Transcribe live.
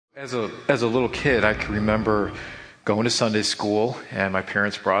As a little kid, I can remember going to Sunday school, and my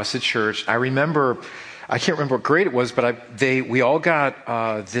parents brought us to church. I can't remember what grade it was, but we all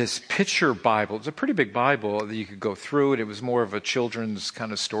got this picture Bible. It's a pretty big Bible that you could go through, and it was more of a children's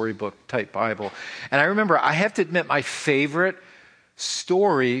kind of storybook type Bible. And I remember, I have to admit, my favorite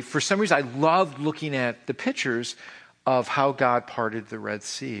story, for some reason, I loved looking at the pictures of how God parted the Red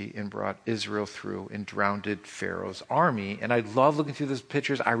Sea and brought Israel through and drowned Pharaoh's army. And I love looking through those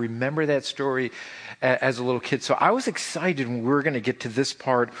pictures. I remember that story as a little kid. So I was excited when we were going to get to this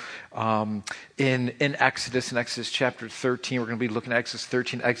part in Exodus, in Exodus chapter 13. We're going to be looking at Exodus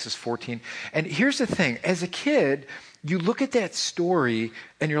 13, Exodus 14. And here's the thing. As a kid, you look at that story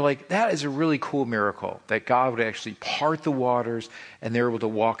and you're like, that is a really cool miracle, that God would actually part the waters and they're able to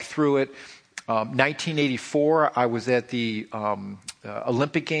walk through it. 1984, I was at the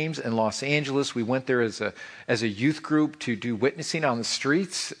Olympic Games in Los Angeles. We went there as a youth group to do witnessing on the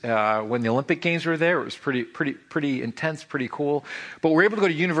streets when the Olympic Games were there. It was pretty intense, pretty cool. But we were able to go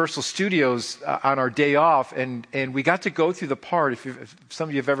to Universal Studios on our day off, and we got to go through the part, if some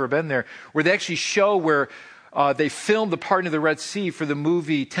of you have ever been there, where they actually show where they filmed the parting of the Red Sea for the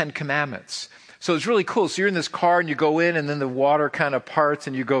movie 10 Commandments. So it's really cool. So you're in this car and you go in and then the water kind of parts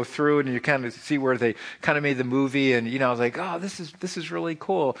and you go through it and you kind of see where they kind of made the movie. And, I was like, oh, this is really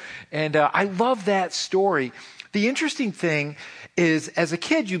cool. And I love that story. The interesting thing is, as a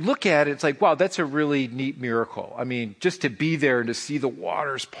kid, you look at it, it's like, wow, that's a really neat miracle. I mean, just to be there and to see the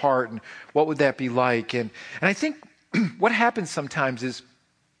waters part, and what would that be like? And I think what happens sometimes is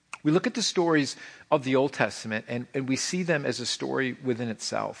we look at the stories of the Old Testament and we see them as a story within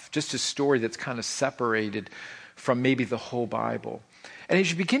itself, just a story that's kind of separated from maybe the whole Bible. And as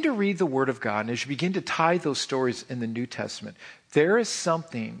you begin to read the Word of God, and as you begin to tie those stories in the New Testament, there is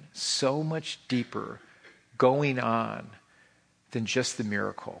something so much deeper going on than just the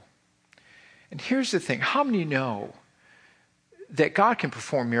miracle. And here's the thing. How many know that God can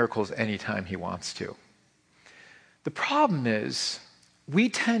perform miracles anytime He wants to? The problem is, we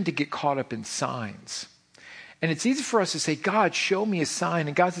tend to get caught up in signs. And it's easy for us to say, God, show me a sign.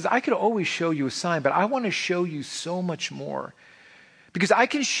 And God says, I could always show you a sign, but I want to show you so much more. Because I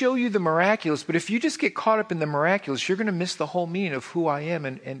can show you the miraculous, but if you just get caught up in the miraculous, you're going to miss the whole meaning of who I am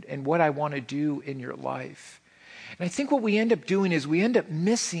and what I want to do in your life. And I think what we end up doing is we end up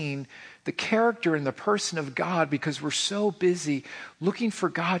missing the character and the person of God because we're so busy looking for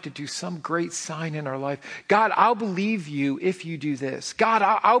God to do some great sign in our life. God, I'll believe you if you do this. God,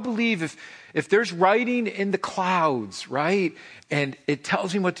 I'll believe if there's writing in the clouds, right? And it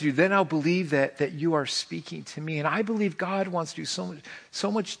tells me what to do, then I'll believe that you are speaking to me. And I believe God wants to do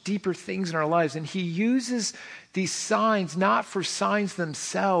so much deeper things in our lives. And He uses these signs not for signs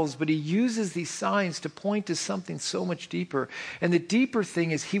themselves, but He uses these signs to point to something so much deeper. And the deeper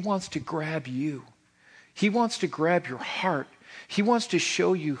thing is He wants to grab you. He wants to grab your heart. He wants to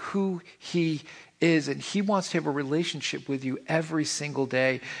show you who He is, and He wants to have a relationship with you every single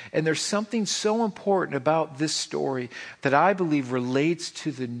day. And there's something so important about this story that I believe relates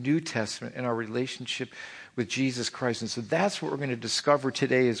to the New Testament and our relationship with Jesus Christ. And so that's what we're going to discover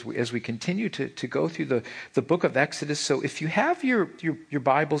today as we continue to go through the book of Exodus. So if you have your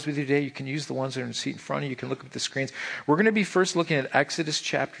Bibles with you today, you can use the ones that are in the seat in front of you. You can look at the screens. We're going to be first looking at Exodus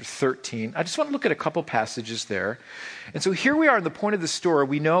chapter 13. I just want to look at a couple passages there. And so here we are at the point of the story.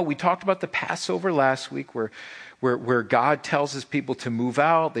 We talked about the Passover last week where God tells His people to move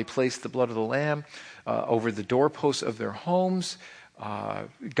out. They place the blood of the lamb over the doorposts of their homes.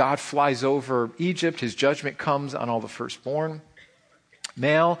 God flies over Egypt. His judgment comes on all the firstborn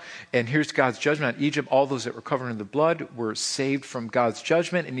male. And here's God's judgment on Egypt. All those that were covered in the blood were saved from God's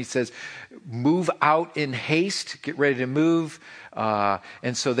judgment. And He says, move out in haste. Get ready to move.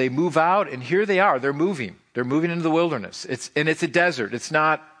 And so they move out. And here they are. They're moving. They're moving into the wilderness. It's a desert.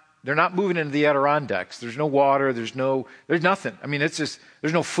 They're not moving into the Adirondacks. There's no water. There's nothing. I mean, there's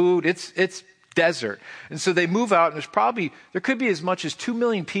no food. It's desert. And so they move out, and there could be as much as 2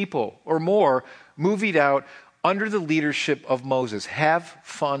 million people or more moving out under the leadership of Moses. Have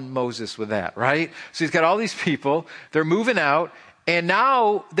fun, Moses, with that, right? So he's got all these people, they're moving out, and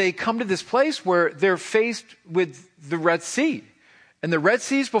now they come to this place where they're faced with the Red Sea. And the Red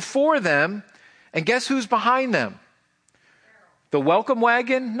Sea's before them, and guess who's behind them? The welcome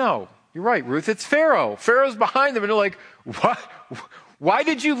wagon? No, you're right, Ruth, it's Pharaoh. Pharaoh's behind them, and they're like, what? Why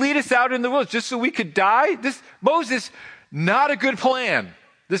did you lead us out in the wilderness? Just so we could die? Moses, not a good plan.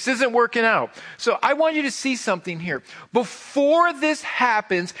 This isn't working out. So I want you to see something here. Before this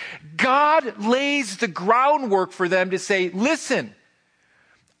happens, God lays the groundwork for them to say, listen,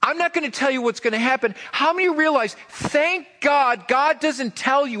 I'm not going to tell you what's going to happen. How many realize, thank God, God doesn't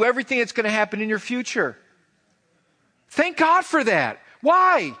tell you everything that's going to happen in your future? Thank God for that.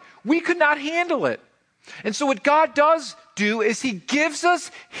 Why? We could not handle it. And so what God does do is he gives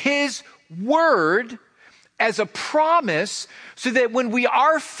us his word as a promise so that when we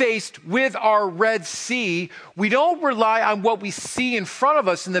are faced with our Red Sea, we don't rely on what we see in front of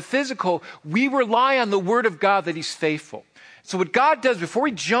us in the physical. We rely on the word of God that he's faithful. So what God does, before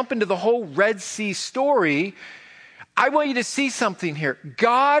we jump into the whole Red Sea story, I want you to see something here.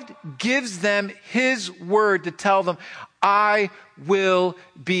 God gives them his word to tell them, I will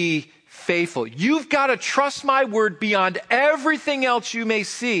be faithful. You've got to trust my word beyond everything else you may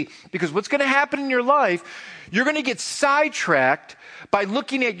see, because what's going to happen in your life, you're going to get sidetracked by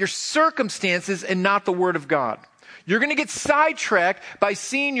looking at your circumstances and not the word of God. You're going to get sidetracked by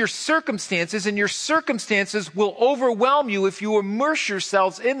seeing your circumstances, and your circumstances will overwhelm you if you immerse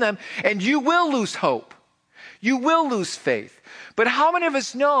yourselves in them, and you will lose hope. You will lose faith. But how many of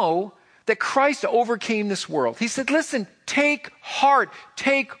us know that Christ overcame this world? He said, listen, take heart,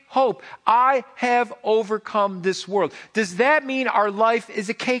 take hope. I have overcome this world. Does that mean our life is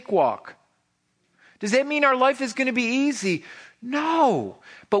a cakewalk? Does that mean our life is going to be easy? No,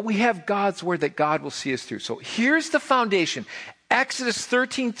 but we have God's word that God will see us through. So here's the foundation. Exodus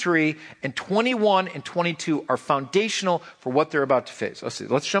 13:3 and 21 and 22 are foundational for what they're about to face.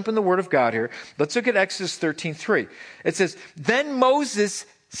 Let's jump in the word of God here. Let's look at Exodus 13:3. It says, then Moses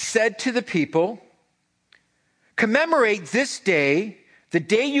said to the people, commemorate this day, the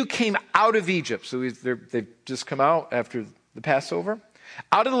day you came out of Egypt. So they've just come out after the Passover,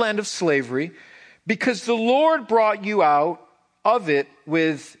 out of the land of slavery, because the Lord brought you out of it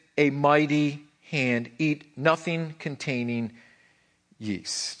with a mighty hand. Eat nothing containing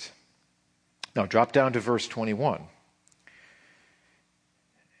yeast. Now drop down to verse 21.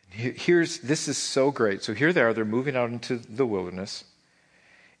 This is so great. So here they are, they're moving out into the wilderness.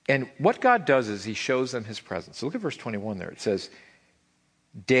 And what God does is he shows them his presence. So look at verse 21 there. It says,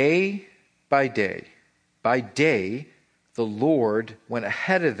 day, by day, the Lord went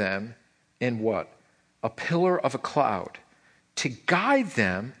ahead of them in what? A pillar of a cloud to guide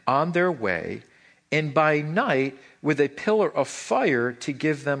them on their way, and by night with a pillar of fire to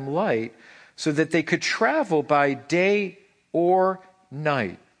give them light, so that they could travel by day or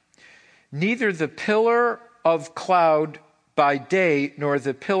night. Neither the pillar of cloud by day nor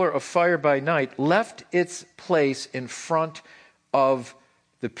the pillar of fire by night left its place in front of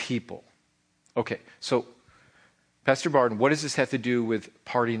the people. Okay, so Pastor Barden, what does this have to do with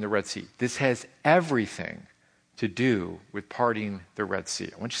parting the Red Sea? This has everything to do with parting the Red Sea.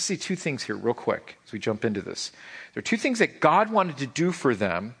 I want you to see two things here real quick as we jump into this. There are two things that God wanted to do for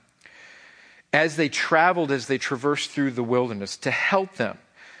them as they traveled, as they traversed through the wilderness, to help them,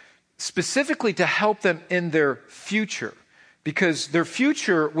 specifically to help them in their future. Because their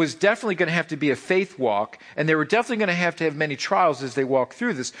future was definitely going to have to be a faith walk, and they were definitely going to have many trials as they walk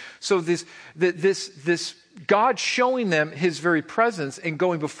through this. So this God showing them his very presence and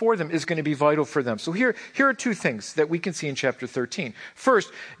going before them is going to be vital for them. So here are two things that we can see in chapter 13.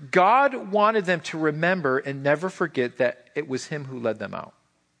 First, God wanted them to remember and never forget that it was him who led them out.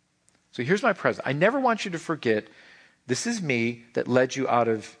 So here's my presence. I never want you to forget, this is me that led you out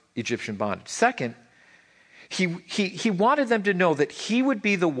of Egyptian bondage. Second, he wanted them to know that he would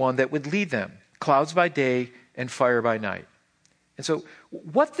be the one that would lead them, clouds by day and fire by night. And so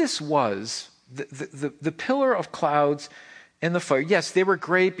what this was, the pillar of clouds and the fire, yes, they were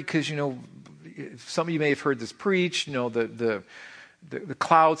great because, some of you may have heard this preached, the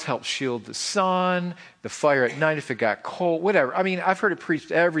clouds help shield the sun, the fire at night if it got cold, whatever. I mean, I've heard it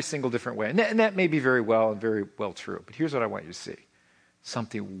preached every single different way. And that may be very well true. But here's what I want you to see.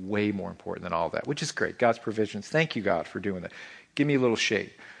 Something way more important than all that, which is great. God's provisions. Thank you, God, for doing that. Give me a little shade.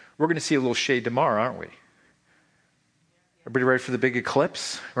 We're going to see a little shade tomorrow, aren't we? Everybody ready for the big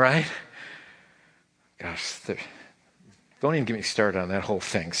eclipse, right? Gosh, don't even get me started on that whole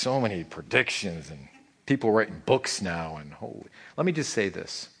thing. So many predictions and people writing books now. And let me just say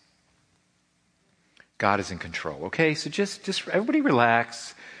this. God is in control, okay? So just everybody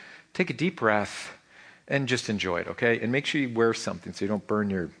relax, take a deep breath, and just enjoy it, okay? And make sure you wear something so you don't burn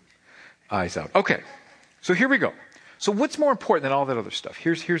your eyes out. Okay, so here we go. So what's more important than all that other stuff?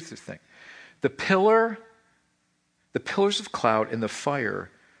 Here's the thing. The pillars of cloud and the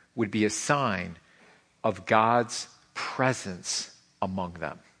fire would be a sign of God's presence among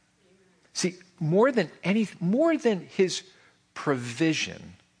them. See, more than his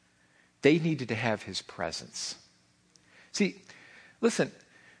provision, they needed to have his presence. See, listen,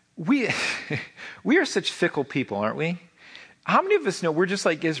 we are such fickle people, aren't we? How many of us know we're just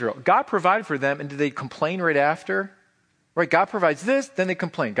like Israel? God provided for them, and did they complain right after? Right? God provides this, then they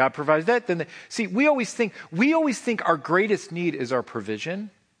complain. God provides that, then they... See, we always think our greatest need is our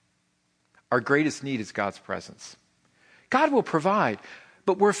provision. Our greatest need is God's presence. God will provide,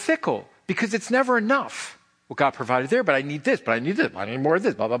 but we're fickle because it's never enough. Well, God provided there, but I need this, but I need this, I need more of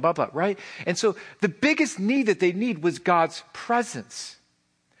this, blah, blah, blah, blah, right? And so the biggest need that they need was God's presence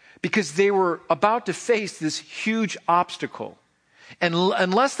because they were about to face this huge obstacle. And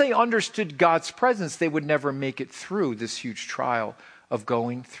unless they understood God's presence, they would never make it through this huge trial of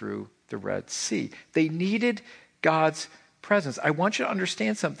going through the Red Sea. They needed God's presence. I want you to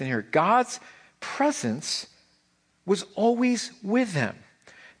understand something here. God's presence was always with them.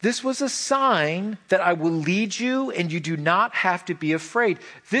 This was a sign that I will lead you and you do not have to be afraid.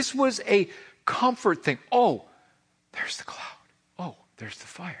 This was a comfort thing. Oh, there's the cloud. Oh, there's the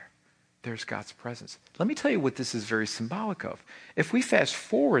fire. There's God's presence. Let me tell you what this is very symbolic of. If we fast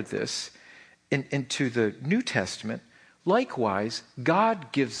forward this into the New Testament, likewise,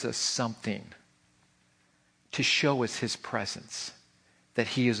 God gives us something to show us his presence, that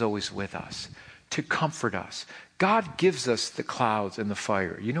he is always with us, to comfort us. God gives us the clouds and the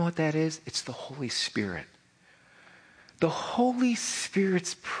fire. You know what that is? It's the Holy Spirit. The Holy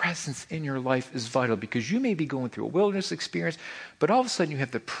Spirit's presence in your life is vital because you may be going through a wilderness experience, but all of a sudden you have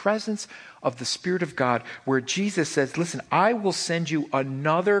the presence of the Spirit of God where Jesus says, listen, I will send you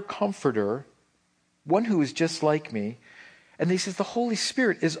another comforter, one who is just like me. And he says the Holy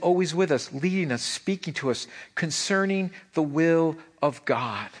Spirit is always with us, leading us, speaking to us concerning the will of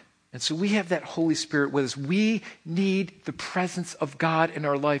God. And so we have that Holy Spirit with us. We need the presence of God in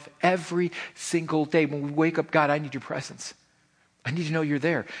our life every single day. When we wake up, God, I need your presence. I need to know you're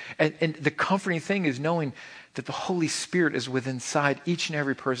there. And the comforting thing is knowing that the Holy Spirit is within inside each and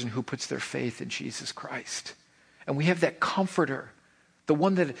every person who puts their faith in Jesus Christ. And we have that comforter, the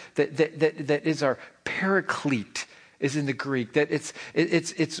one that is our paraclete, is in the Greek. That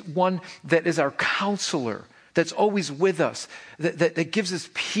it's one that is our counselor, that's always with us, that gives us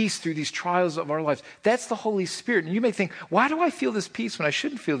peace through these trials of our lives. That's the Holy Spirit. And you may think, why do I feel this peace when I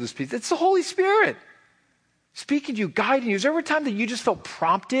shouldn't feel this peace? It's the Holy Spirit speaking to you, guiding you. Is there ever a time that you just felt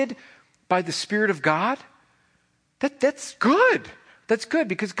prompted by the Spirit of God? That's good. That's good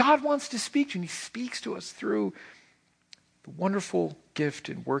because God wants to speak to you, and he speaks to us through the wonderful gift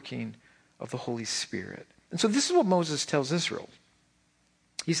and working of the Holy Spirit. And so this is what Moses tells Israel.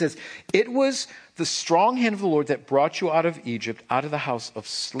 He says, it was the strong hand of the Lord that brought you out of Egypt, out of the house of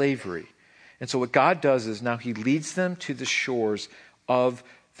slavery. And so what God does is now he leads them to the shores of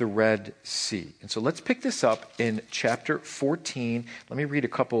the Red Sea. And so let's pick this up in chapter 14. Let me read a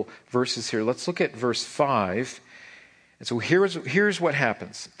couple verses here. Let's look at verse 5. And so here's what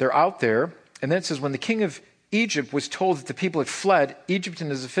happens. They're out there, and then it says, when the king of Egypt was told that the people had fled, Egypt and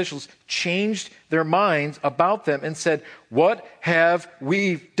his officials changed their minds about them and said, what have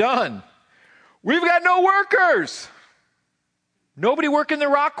we done? We've got no workers. Nobody working the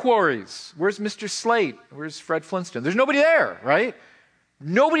rock quarries. Where's Mr. Slate? Where's Fred Flintstone? There's nobody there, right?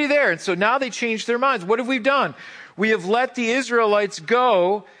 Nobody there. And so now they changed their minds. What have we done? We have let the Israelites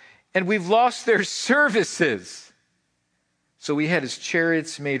go and we've lost their services. So he had his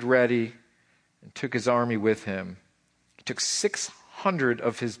chariots made ready and took his army with him. He took 600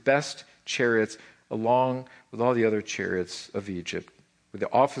 of his best chariots along with all the other chariots of Egypt, with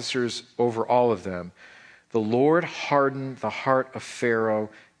the officers over all of them. The Lord hardened the heart of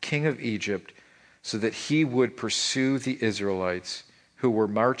Pharaoh, king of Egypt, so that he would pursue the Israelites who were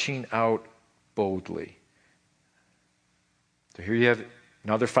marching out boldly. So here you have it.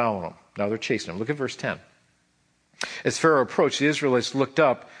 Now they're following them. Now they're chasing them. Look at verse 10. As Pharaoh approached, the Israelites looked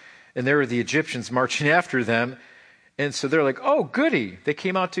up, and there were the Egyptians marching after them. And so they're like, oh, goody. They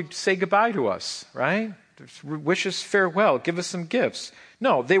came out to say goodbye to us, right? Wish us farewell. Give us some gifts.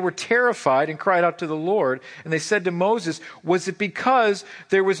 No, they were terrified and cried out to the Lord. And they said to Moses, was it because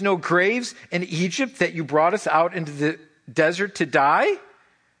there was no graves in Egypt that you brought us out into the desert to die?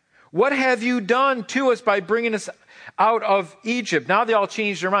 What have you done to us by bringing us out of Egypt? Now they all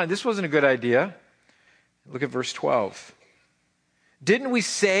changed their mind. This wasn't a good idea. Look at verse 12. Didn't we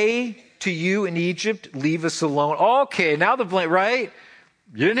say to you in Egypt, leave us alone? Okay, now the blame, right?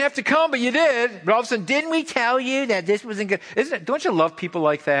 You didn't have to come, but you did. But all of a sudden, didn't we tell you that this wasn't good? Don't you love people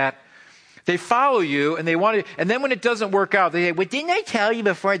like that? They follow you and they want to, and then when it doesn't work out, they say, well, didn't I tell you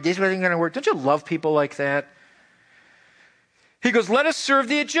before this wasn't going to work? Don't you love people like that? He goes, let us serve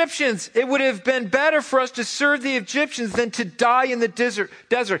the Egyptians. It would have been better for us to serve the Egyptians than to die in the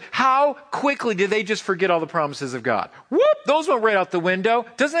desert. How quickly did they just forget all the promises of God? Whoop, those went right out the window.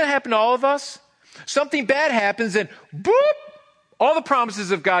 Doesn't that happen to all of us? Something bad happens and boop, All the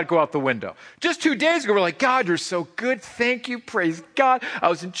promises of God go out the window. Just 2 days ago, we're like, God, you're so good. Thank you. Praise God. I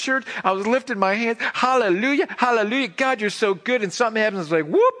was in church. I was lifting my hands. Hallelujah. Hallelujah. God, you're so good. And something happens. It's like,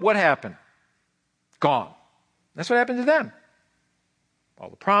 whoop, what happened? Gone. That's what happened to them. All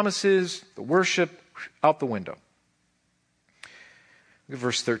the promises, the worship, out the window. Look at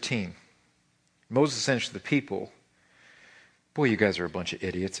verse 13. Moses said to the people, boy, you guys are a bunch of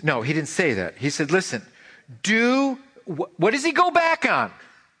idiots. No, he didn't say that. He said, listen, what does he go back on?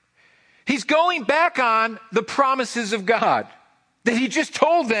 He's going back on the promises of God that he just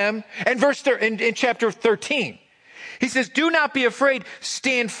told them in chapter 13. He says, do not be afraid.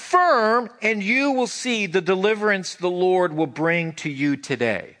 Stand firm and you will see the deliverance the Lord will bring to you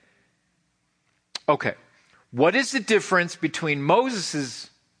today. Okay. What is the difference between Moses'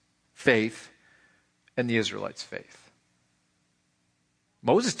 faith and the Israelites' faith?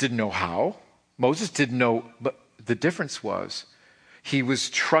 Moses didn't know how. Moses didn't know, but the difference was he was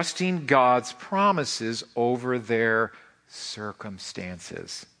trusting God's promises over their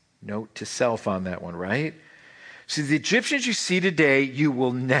circumstances. Note to self on that one, right? See, the Egyptians you see today, you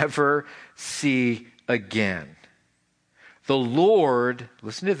will never see again. The Lord,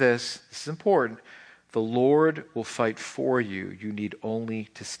 listen to this is important. The Lord will fight for you. You need only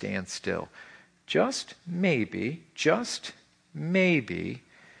to stand still. Just maybe,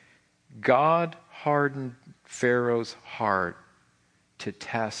 God hardened Pharaoh's heart to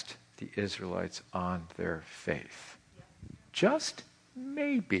test the Israelites on their faith. Just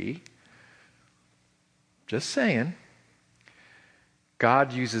maybe. Just saying.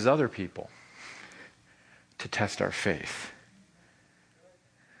 God uses other people to test our faith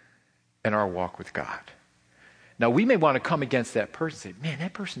and our walk with God. Now, we may want to come against that person and say, man,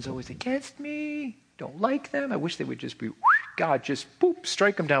 that person's always against me. Don't like them. I wish they would just be, God, just boop,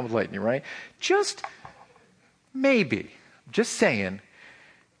 strike them down with lightning, right? Just maybe, just saying,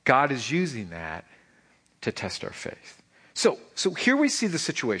 God is using that to test our faith. So here we see the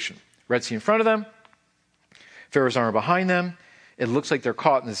situation. Red Sea in front of them. Pharaoh's army behind them. It looks like they're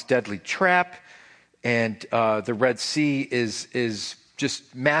caught in this deadly trap. And the Red Sea is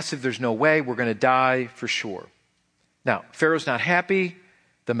just massive. There's no way. We're going to die for sure. Now, Pharaoh's not happy.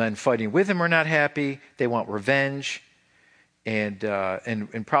 The men fighting with him are not happy. They want revenge. And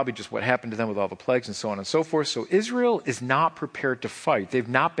probably just what happened to them with all the plagues and so on and so forth. So Israel is not prepared to fight. They've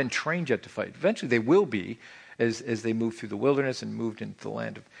not been trained yet to fight. Eventually they will be as they move through the wilderness and moved into the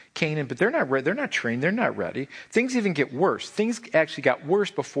land of Canaan. But they're not trained. They're not ready. Things even get worse. Things actually got worse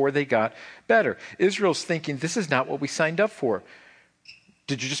before they got better. Israel's thinking, this is not what we signed up for.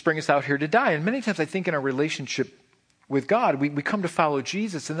 Did you just bring us out here to die? And many times I think in our relationship with God, we come to follow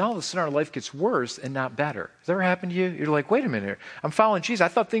Jesus, and all of a sudden our life gets worse and not better. Has that ever happened to you? You're like, wait a minute, I'm following Jesus. I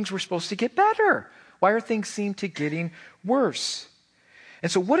thought things were supposed to get better. Why are things seem to getting worse?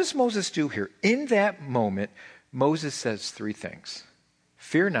 And so what does Moses do here? In that moment, Moses says 3 things.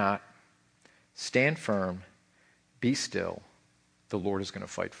 Fear not, stand firm, be still. The Lord is going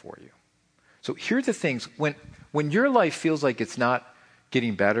to fight for you. So here are the things. When your life feels like it's not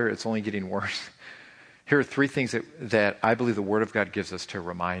getting better, it's only getting worse. Here are 3 things that I believe the Word of God gives us to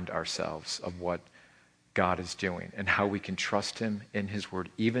remind ourselves of what God is doing and how we can trust Him in His Word,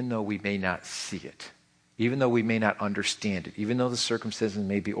 even though we may not see it, even though we may not understand it, even though the circumstances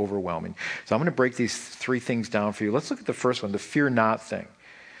may be overwhelming. So I'm going to break these 3 things down for you. Let's look at the first one, the fear not thing.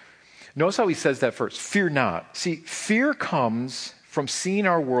 Notice how he says that first, fear not. See, fear comes from seeing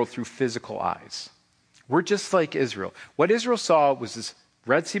our world through physical eyes. We're just like Israel. What Israel saw was this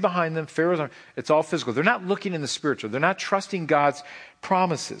Red Sea behind them, Pharaoh's army. It's all physical. They're not looking in the spiritual. They're not trusting God's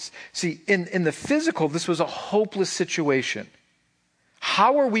promises. See, in the physical, this was a hopeless situation.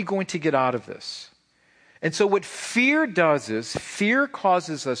 How are we going to get out of this? And so what fear does is, fear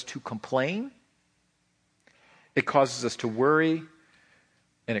causes us to complain, it causes us to worry,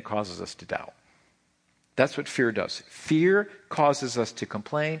 and it causes us to doubt. That's what fear does. Fear causes us to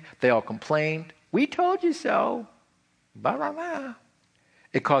complain. They all complained. We told you so. Blah, blah, blah.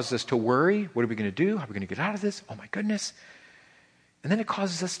 It causes us to worry. What are we going to do? How are we going to get out of this? Oh my goodness. And then it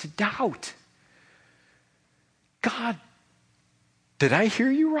causes us to doubt. God, did I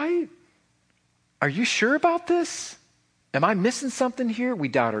hear you right? Are you sure about this? Am I missing something here? We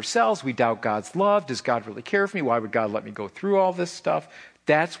doubt ourselves. We doubt God's love. Does God really care for me? Why would God let me go through all this stuff?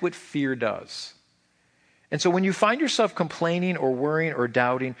 That's what fear does. And so when you find yourself complaining or worrying or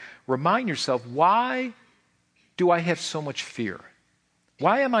doubting, remind yourself, why do I have so much fear?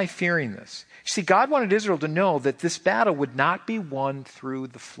 Why am I fearing this? You see, God wanted Israel to know that this battle would not be won through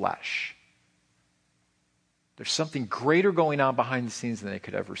the flesh. There's something greater going on behind the scenes than they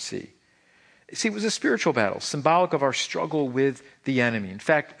could ever see. See, it was a spiritual battle, symbolic of our struggle with the enemy. In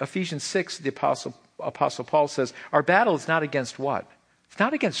fact, Ephesians 6, the Apostle Paul says, our battle is not against what? It's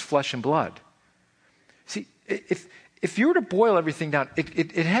not against flesh and blood. See, if you were to boil everything down,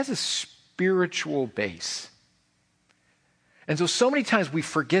 it has a spiritual base. And so many times we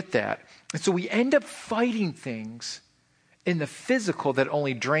forget that. And so we end up fighting things in the physical that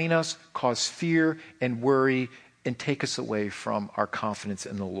only drain us, cause fear and worry, and take us away from our confidence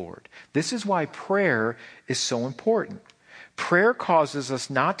in the Lord. This is why prayer is so important. Prayer causes us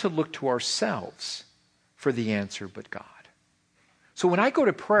not to look to ourselves for the answer, but God. So when I go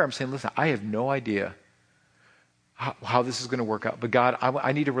to prayer, I'm saying, listen, I have no idea how this is going to work out. But God,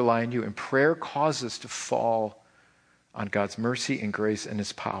 I need to rely on you. And prayer causes us to fall on God's mercy and grace and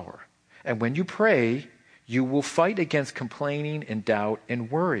his power. And when you pray, you will fight against complaining and doubt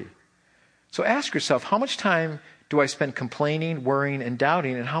and worry. So ask yourself, how much time do I spend complaining, worrying, and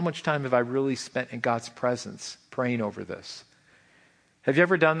doubting? And how much time have I really spent in God's presence praying over this? Have you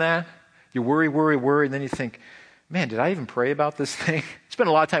ever done that? You worry, and then you think, man, did I even pray about this thing? Spent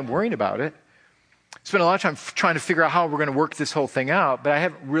a lot of time worrying about it. Spent a lot of time trying to figure out how we're going to work this whole thing out, but I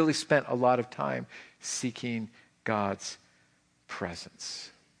haven't really spent a lot of time seeking God's presence.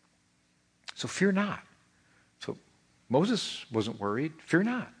 So fear not. So Moses wasn't worried. Fear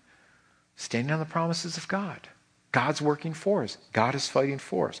not. Standing on the promises of God. God's working for us. God is fighting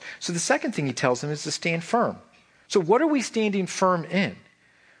for us. So the second thing he tells them is to stand firm. So what are we standing firm in?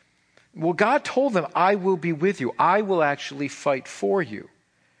 Well, God told them, I will be with you. I will actually fight for you.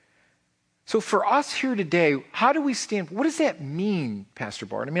 So for us here today, how do we stand? What does that mean, Pastor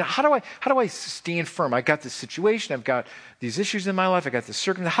Bart? I mean, how do I stand firm? I got this situation. I've got these issues in my life. I got this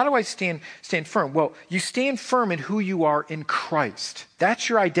circumstance. How do I stand firm? Well, you stand firm in who you are in Christ. That's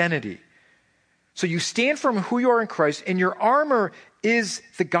your identity. So you stand firm in who you are in Christ, and your armor is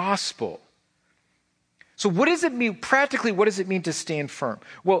the gospel. So what does it mean, practically, what does it mean to stand firm?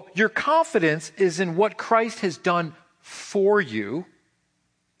 Well, your confidence is in what Christ has done for you.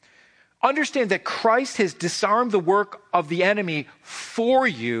 Understand that Christ has disarmed the work of the enemy for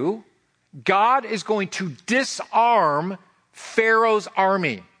you. God is going to disarm Pharaoh's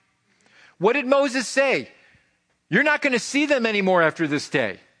army. What did Moses say? You're not going to see them anymore after this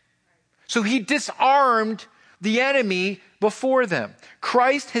day. So he disarmed the enemy before them.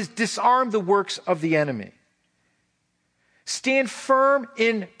 Christ has disarmed the works of the enemy. Stand firm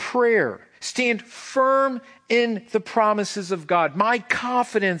in prayer. Stand firm in the promises of God. My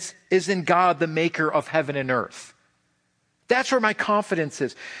confidence is in God, the maker of heaven and earth. That's where my confidence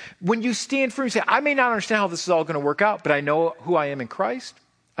is. When you stand firm, you say, I may not understand how this is all going to work out, but I know who I am in Christ.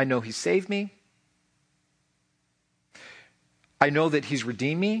 I know he saved me. I know that he's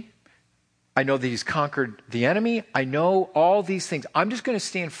redeemed me. I know that he's conquered the enemy. I know all these things. I'm just going to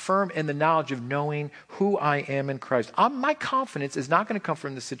stand firm in the knowledge of knowing who I am in Christ. My confidence is not going to come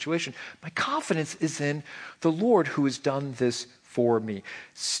from the situation. My confidence is in the Lord who has done this for me.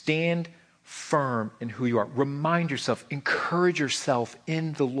 Stand firm in who you are. Remind yourself, encourage yourself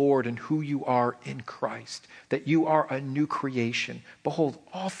in the Lord and who you are in Christ, that you are a new creation. Behold,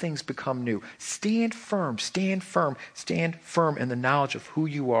 all things become new. Stand firm in the knowledge of who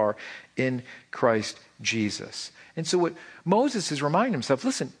you are in Christ Jesus. And so what Moses is reminding himself,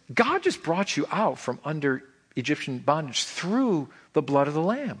 listen, God just brought you out from under Egyptian bondage through the blood of the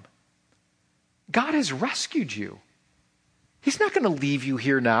Lamb. God has rescued you. He's not going to leave you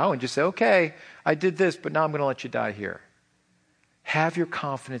here now and just say, okay, I did this, but now I'm going to let you die here. Have your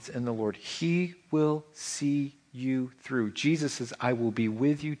confidence in the Lord. He will see you through. Jesus says, I will be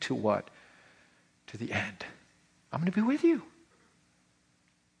with you to what? To the end. I'm going to be with you.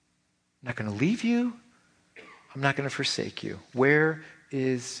 I'm not going to leave you. I'm not going to forsake you. Where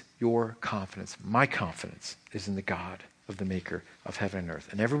is your confidence? My confidence is in the God of the maker of heaven and earth.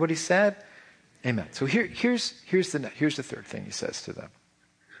 And everybody said, amen. So here's the third thing he says to them.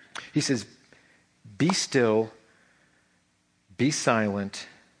 He says, be still, be silent,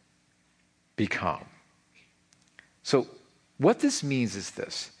 be calm. So what this means is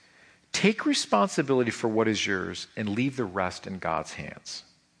this. Take responsibility for what is yours and leave the rest in God's hands.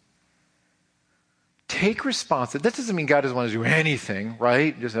 Take responsibility. That doesn't mean God doesn't want to do anything,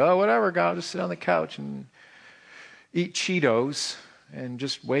 right? Just, oh, whatever, God, just sit on the couch and eat Cheetos and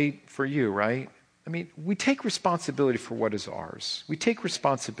just wait for you, right? I mean, we take responsibility for what is ours. We take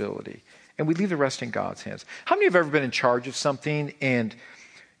responsibility and we leave the rest in God's hands. How many of you have ever been in charge of something and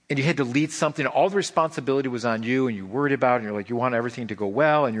you had to lead something, all the responsibility was on you and you worried about it and you're like, you want everything to go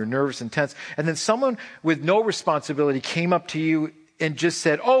well and you're nervous and tense. And then someone with no responsibility came up to you and just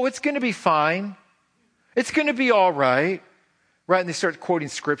said, oh, it's going to be fine. It's going to be all right. right? And they start quoting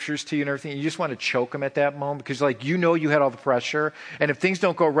scriptures to you and everything. You just want to choke them at that moment because, like, you know you had all the pressure. And if things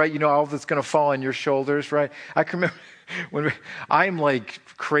don't go right, you know all that's going to fall on your shoulders, right? I can remember I'm like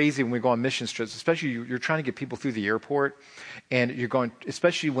crazy when we go on mission trips, especially you're trying to get people through the airport. And you're going,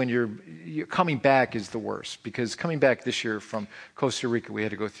 especially when you're coming back is the worst. Because coming back this year from Costa Rica, we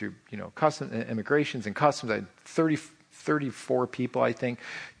had to go through, customs, immigrations and customs. I had 34 people, I think,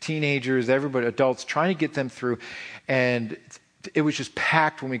 teenagers, everybody, adults, trying to get them through. And it was just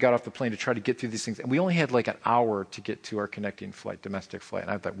packed when we got off the plane to try to get through these things. And we only had like an hour to get to our connecting flight, domestic flight.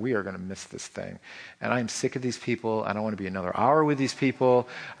 And I thought, we are going to miss this thing. And I'm sick of these people. I don't want to be another hour with these people.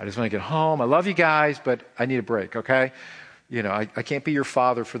 I just want to get home. I love you guys, but I need a break, okay? I can't be your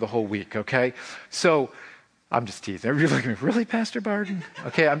father for the whole week, okay? So I'm just teasing. Everybody looking at me, really, Pastor Barden?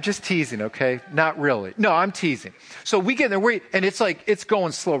 Okay, I'm just teasing, okay? Not really. No, I'm teasing. So we get there, and it's like, it's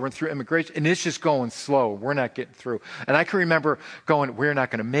going slow. We're through immigration, and it's just going slow. We're not getting through. And I can remember going, we're not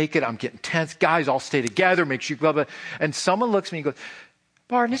going to make it. I'm getting tense. Guys, all stay together. Make sure you blah, blah. And someone looks at me and goes,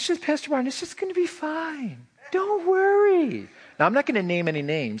 Barden, Pastor Barden, it's just going to be fine. Don't worry. Now, I'm not going to name any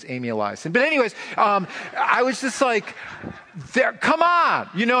names, Amy Eliason. But anyways, I was just like, come on.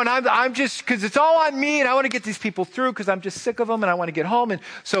 And I'm just, because it's all on me, and I want to get these people through because I'm just sick of them, and I want to get home. And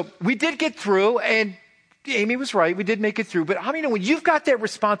so we did get through, and Amy was right. We did make it through. But how many know when you've got that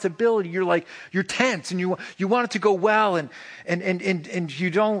responsibility, you're tense, and you want it to go well, and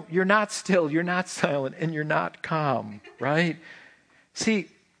you're not still, you're not silent, and you're not calm, right? See,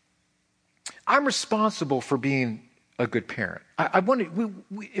 I'm responsible for being a good parent. I want to.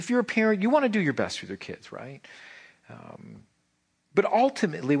 If you're a parent, you want to do your best with your kids, right? But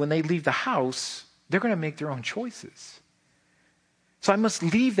ultimately, when they leave the house, they're going to make their own choices. So I must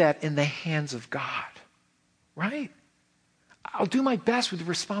leave that in the hands of God, right? I'll do my best with the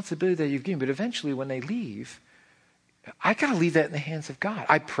responsibility that you've given, but eventually, when they leave, I got to leave that in the hands of God.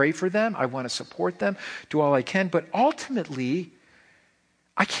 I pray for them. I want to support them, do all I can, but ultimately,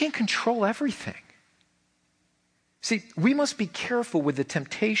 I can't control everything. See, we must be careful with the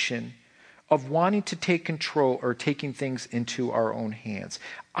temptation of wanting to take control or taking things into our own hands.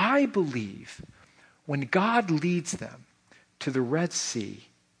 I believe when God leads them to the Red Sea,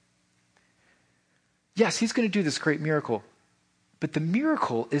 yes, he's going to do this great miracle, but the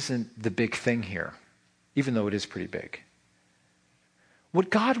miracle isn't the big thing here, even though it is pretty big.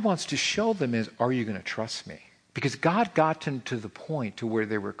 What God wants to show them is, are you going to trust me? Because God got them to the point to where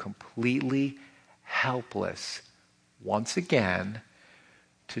they were completely helpless once again,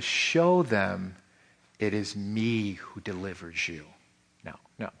 to show them it is me who delivers you. Now,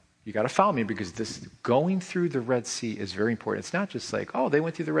 you got to follow me because this going through the Red Sea is very important. It's not just like, oh, they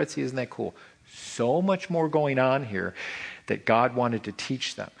went through the Red Sea, isn't that cool? So much more going on here that God wanted to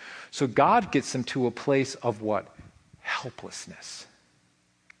teach them. So God gets them to a place of what? Helplessness.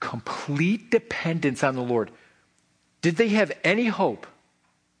 Complete dependence on the Lord. Did they have any hope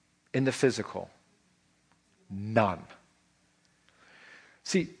in the physical? None.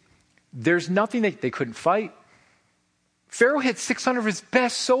 See, there's nothing they couldn't fight. Pharaoh had 600 of his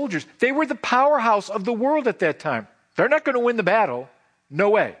best soldiers. They were the powerhouse of the world at that time. They're not going to win the battle. No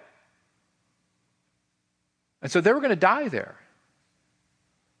way. And so they were going to die there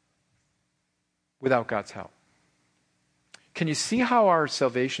without God's help. Can you see how our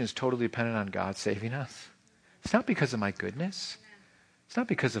salvation is totally dependent on God saving us? It's not because of my goodness. It's not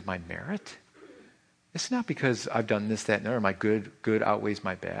because of my merit. It's not because I've done this, that, and or my good outweighs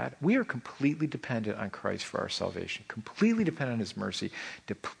my bad. We are completely dependent on Christ for our salvation, completely dependent on his mercy,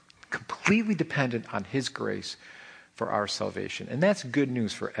 completely dependent on his grace for our salvation. And that's good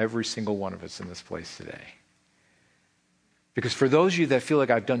news for every single one of us in this place today. Because for those of you that feel like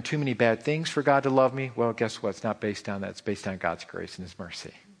I've done too many bad things for God to love me, well, guess what? It's not based on that. It's based on God's grace and his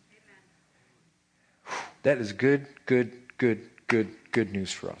mercy. Amen. That is good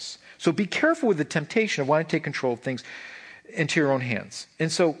news for us. So be careful with the temptation of wanting to take control of things into your own hands. And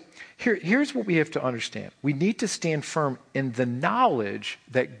so here's what we have to understand. We need to stand firm in the knowledge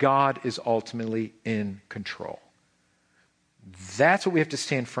that God is ultimately in control. That's what we have to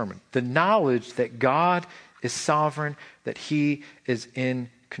stand firm in. The knowledge that God is sovereign, that he is in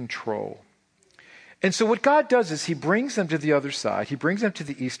control. And so what God does is he brings them to the other side. He brings them to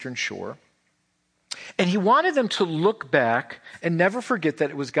the eastern shore. And he wanted them to look back and never forget that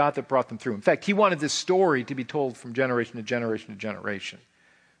it was God that brought them through. In fact, he wanted this story to be told from generation to generation to generation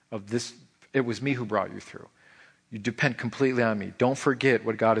of this. It was me who brought you through. You depend completely on me. Don't forget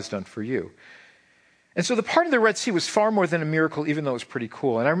what God has done for you. And so the part of the Red Sea was far more than a miracle, even though it was pretty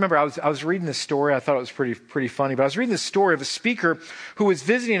cool. And I remember I was reading this story. I thought it was pretty funny. But I was reading this story of a speaker who was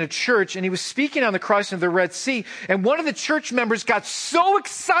visiting a church, and he was speaking on the crossing of the Red Sea. And one of the church members got so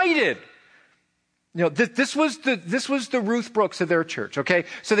excited. You know, this was the Ruth Brooks of their church. Okay,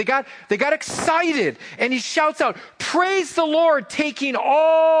 so they got excited, and he shouts out, "Praise the Lord, taking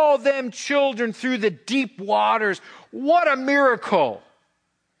all them children through the deep waters! What a miracle!"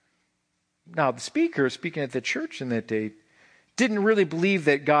 Now, the speaker speaking at the church in that day didn't really believe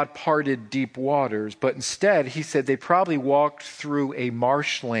that God parted deep waters, but instead he said they probably walked through a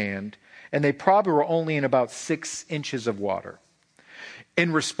marshland and they probably were only in about 6 inches of water.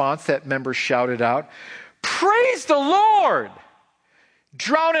 In response, that member shouted out, "Praise the Lord!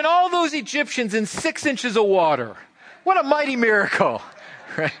 Drowning all those Egyptians in 6 inches of water. What a mighty miracle."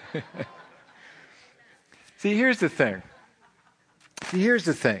 Right? See, here's the thing.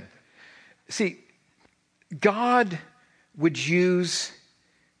 See, God would use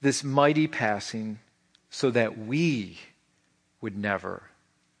this mighty passing so that we would never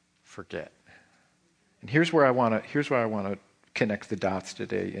forget. And here's where I want to connect the dots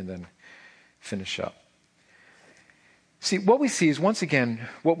today and then finish up. See, what we see is, once again,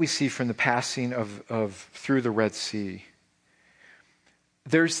 what we see from the passing of through the Red Sea.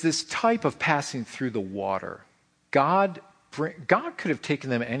 There's this type of passing through the water. God could have taken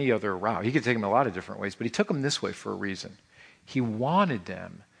them any other route. He could take them a lot of different ways, but he took them this way for a reason. He wanted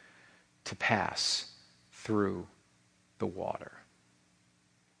them to pass through the water.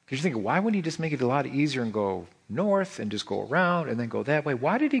 Because you're thinking, why wouldn't he just make it a lot easier and go north and just go around and then go that way?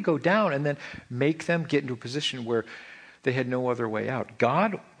 Why did he go down and then make them get into a position where they had no other way out?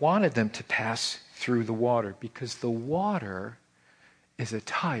 God wanted them to pass through the water because the water is a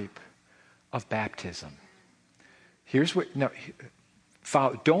type of baptism.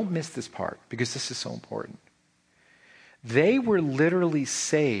 Don't miss this part because this is so important. They were literally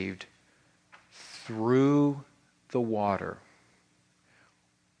saved through the water.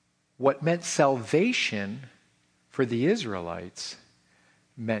 What meant salvation for the Israelites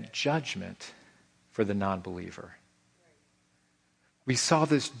meant judgment for the non-believer. We saw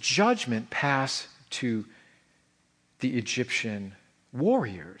this judgment pass to the Egyptian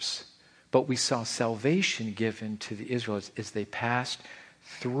warriors, but we saw salvation given to the Israelites as they passed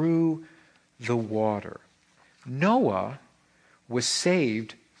through the water. Noah was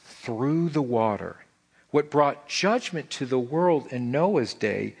saved through the water. What brought judgment to the world in Noah's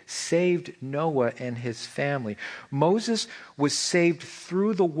day saved Noah and his family. Moses was saved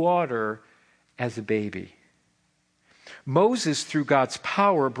through the water as a baby. Moses, through God's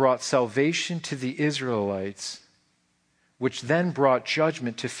power, brought salvation to the Israelites, which then brought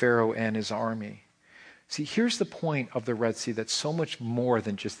judgment to Pharaoh and his army. See, here's the point of the Red Sea that's so much more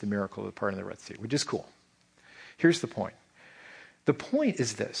than just the miracle of the part of the Red Sea, which is cool. Here's the point. The point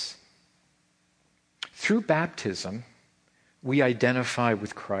is this. Through baptism, we identify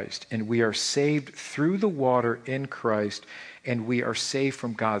with Christ, and we are saved through the water in Christ, and we are saved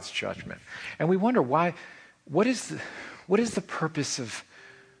from God's judgment. And we wonder why. What is the purpose of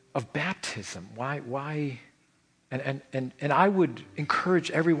baptism? Why? And I would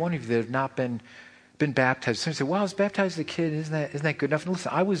encourage every one of you that have not been baptized. Some say, "Well, I was baptized as a kid. Isn't that good enough?" And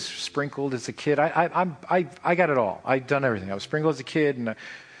listen, I was sprinkled as a kid. I got it all. I've done everything. I was sprinkled as a kid and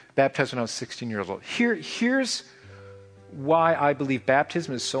baptized when I was 16 years old. Here's why I believe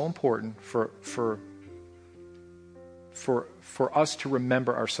baptism is so important for us to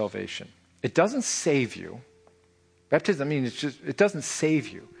remember our salvation. It doesn't save you. Baptism, it doesn't save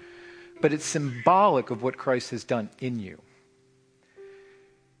you, but it's symbolic of what Christ has done in you.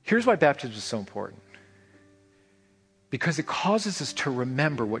 Here's why baptism is so important. Because it causes us to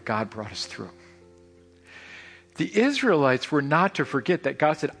remember what God brought us through. The Israelites were not to forget that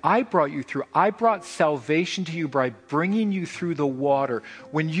God said, "I brought you through. I brought salvation to you by bringing you through the water."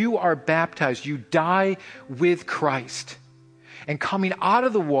 When you are baptized, you die with Christ. And coming out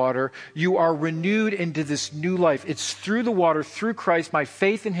of the water, you are renewed into this new life. It's through the water, through Christ, my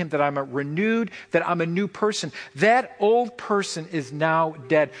faith in him, that I'm renewed, that I'm a new person. That old person is now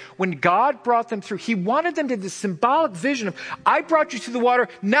dead. When God brought them through, he wanted them to have this symbolic vision of, "I brought you through the water.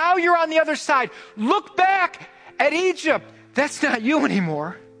 Now you're on the other side. Look back at Egypt. That's not you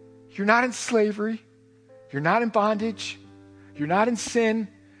anymore. You're not in slavery. You're not in bondage. You're not in sin.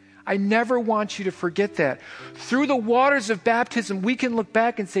 I never want you to forget that." Through the waters of baptism, we can look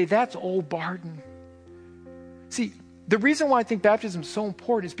back and say, "That's old Barden." See, the reason why I think baptism is so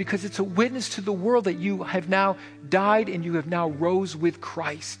important is because it's a witness to the world that you have now died and you have now rose with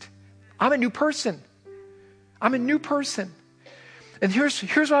Christ. I'm a new person. I'm a new person. And here's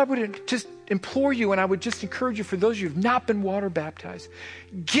what I would just implore you, and I would just encourage you, for those of you who have not been water baptized,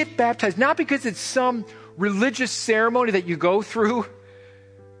 get baptized, not because it's some religious ceremony that you go through,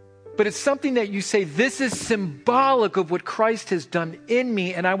 but it's something that you say, this is symbolic of what Christ has done in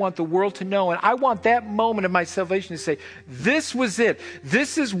me, and I want the world to know. And I want that moment of my salvation to say, this was it.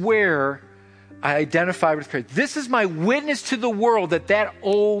 This is where I identify with Christ. This is my witness to the world that that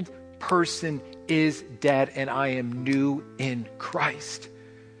old person is dead and I am new in Christ.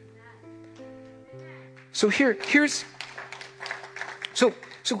 So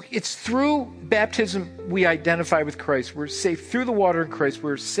So it's through baptism we identify with Christ. We're saved through the water in Christ.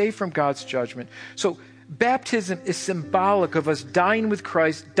 We're saved from God's judgment. So baptism is symbolic of us dying with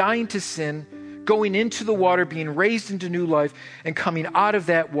Christ, dying to sin, going into the water, being raised into new life, and coming out of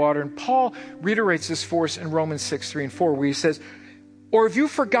that water. And Paul reiterates this for us in Romans 6:3-4, where he says, or have you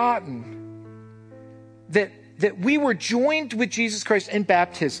forgotten that we were joined with Jesus Christ in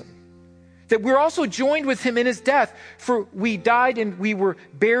baptism? That we're also joined with him in his death. For we died and we were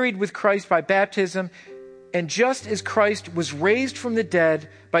buried with Christ by baptism. And just as Christ was raised from the dead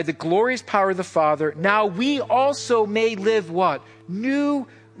by the glorious power of the Father, now we also may live what? New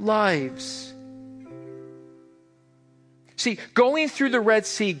lives. See, going through the Red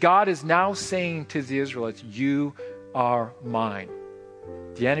Sea, God is now saying to the Israelites, you are mine.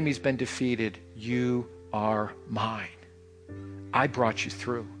 The enemy's been defeated. You are mine. I brought you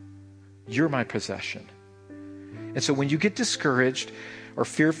through. You're my possession. And so when you get discouraged or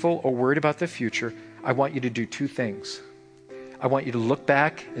fearful or worried about the future, I want you to do two things. I want you to look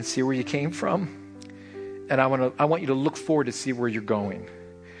back and see where you came from. And I want you to look forward to see where you're going.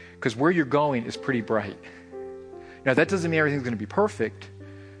 Because where you're going is pretty bright. Now, that doesn't mean everything's going to be perfect,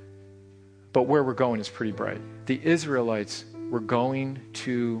 but where we're going is pretty bright. The Israelites were going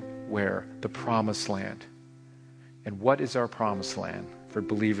to where? The promised land. And what is our promised land for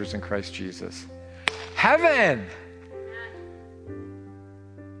believers in Christ Jesus? Heaven!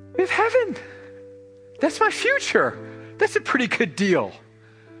 We have heaven. That's my future. That's a pretty good deal.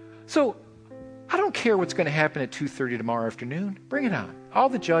 So I don't care what's going to happen at 2:30 tomorrow afternoon. Bring it on. All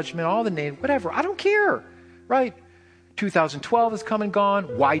the judgment, all the name, whatever. I don't care, right? 2012 has come and gone.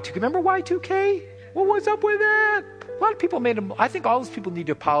 Y2K. Remember Y2K? What was up with that? A lot of people I think all those people need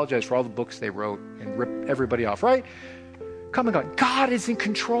to apologize for all the books they wrote and rip everybody off, right? Come and go. God is in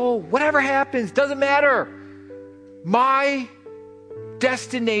control. Whatever happens, doesn't matter. My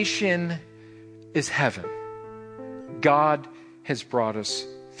destination is heaven. God has brought us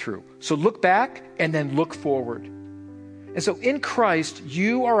through. So look back and then look forward. And so in Christ,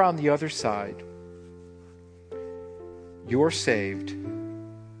 you are on the other side. You're saved.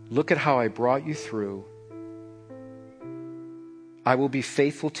 Look at how I brought you through. I will be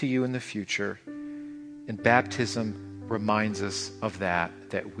faithful to you in the future. And baptism reminds us of that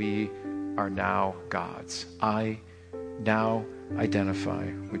we are now God's. I now identify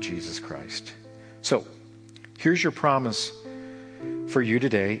with Jesus Christ. So, here's your promise for you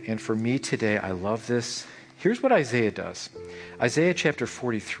today and for me today. I love this. Here's what Isaiah does. Isaiah chapter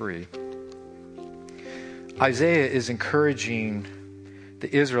 43. Isaiah is encouraging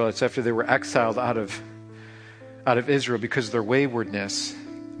the Israelites after they were exiled out of Israel because of their waywardness.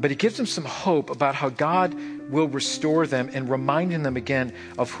 But he gives them some hope about how God will restore them and reminding them again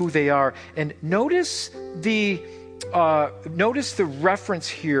of who they are. And notice the reference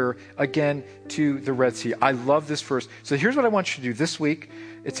here again to the Red Sea. I love this verse. So here's what I want you to do this week.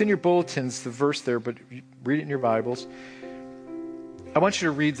 It's in your bulletins, the verse there, but read it in your Bibles. I want you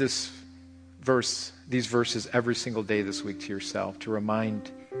to read these verses every single day this week to yourself, to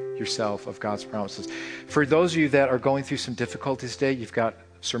remind yourself of God's promises. For those of you that are going through some difficulties today, you've got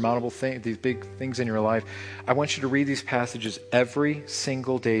surmountable things, these big things in your life, I want you to read these passages every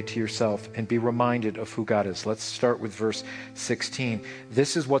single day to yourself and be reminded of who God is. Let's start with verse 16.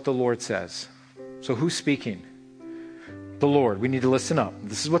 This is what the Lord says. So who's speaking? The Lord. We need to listen up.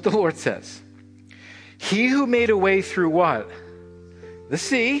 This is what the Lord says. He who made a way through what? The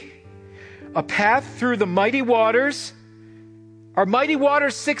sea. A path through the mighty waters. Are mighty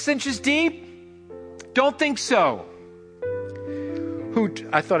waters 6 inches deep? Don't think so.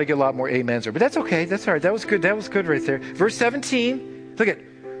 I thought I'd get a lot more amens there, but that's okay. That's all right. That was good. That was good right there. Verse 17, look at,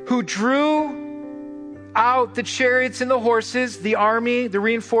 who drew out the chariots and the horses, the army, the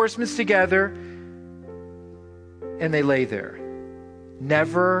reinforcements together, and they lay there,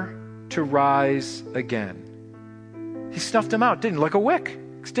 never to rise again. He snuffed them out, didn't he? Like a wick.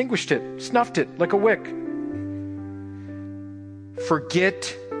 Extinguished it, snuffed it like a wick.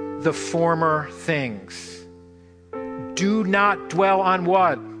 Forget the former things. Do not dwell on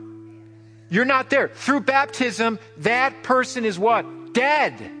what? You're not there. Through baptism, that person is what?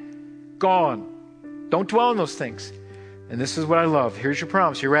 Dead. Gone. Don't dwell on those things. And this is what I love. Here's your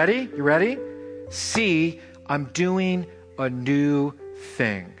promise. You ready? You ready? See, I'm doing a new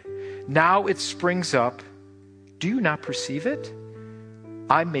thing. Now it springs up. Do you not perceive it?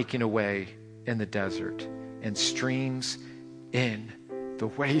 I'm making a way in the desert and streams in the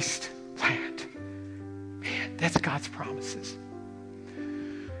wasteland. Man, that's God's promises.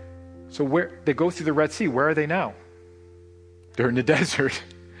 So where they go through the Red Sea, where are they now? They're in the desert.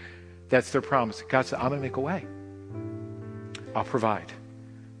 That's their promise. God said, I'm going to make a way. I'll provide.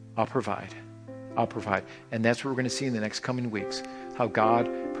 I'll provide. I'll provide. And that's what we're going to see in the next coming weeks, how God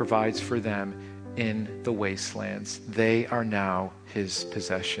provides for them in the wastelands. They are now his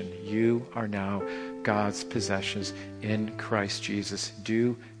possession. You are now God's possessions in Christ Jesus.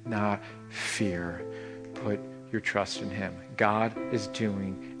 Do not fear. Put your trust in him. God is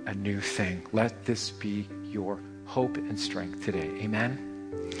doing a new thing. Let this be your hope and strength today. Amen.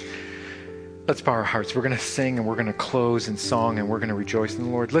 Let's bow our hearts. We're going to sing and we're going to close in song and we're going to rejoice in the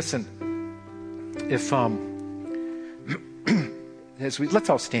Lord. Listen, if let's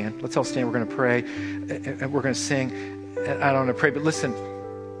all stand. Let's all stand. We're going to pray and we're going to sing. And I don't want to pray, but listen,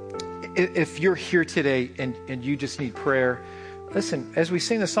 if you're here today and you just need prayer, listen, as we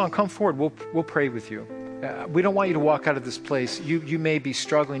sing the song, come forward. We'll pray with you. We don't want you to walk out of this place. You may be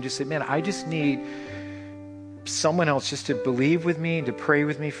struggling. Just say, man, I just need someone else just to believe with me and to pray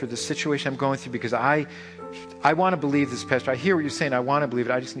with me for the situation I'm going through, because I want to believe this, Pastor. I hear what you're saying. I want to believe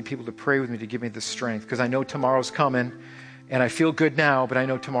it. I just need people to pray with me to give me the strength, because I know tomorrow's coming and I feel good now, but I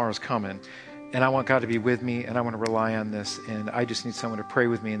know tomorrow's coming and I want God to be with me and I want to rely on this. And I just need someone to pray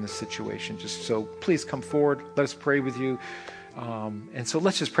with me in this situation. Just so please come forward. Let us pray with you. And so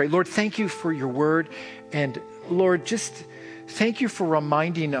let's just pray. Lord, thank you for your word. And Lord, just thank you for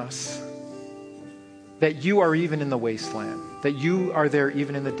reminding us that you are even in the wasteland, that you are there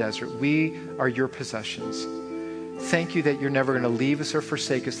even in the desert. We are your possessions. Thank you that you're never going to leave us or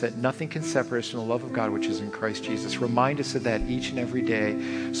forsake us, that nothing can separate us from the love of God, which is in Christ Jesus. Remind us of that each and every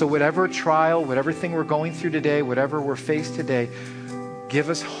day. So whatever trial, whatever thing we're going through today, whatever we're faced today,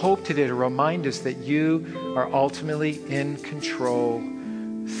 give us hope today to remind us that you are ultimately in control.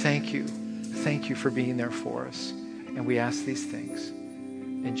 Thank you. Thank you for being there for us. And we ask these things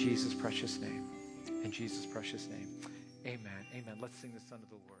in Jesus' precious name. In Jesus' precious name. Amen. Amen. Let's sing the Son of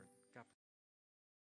the Lord.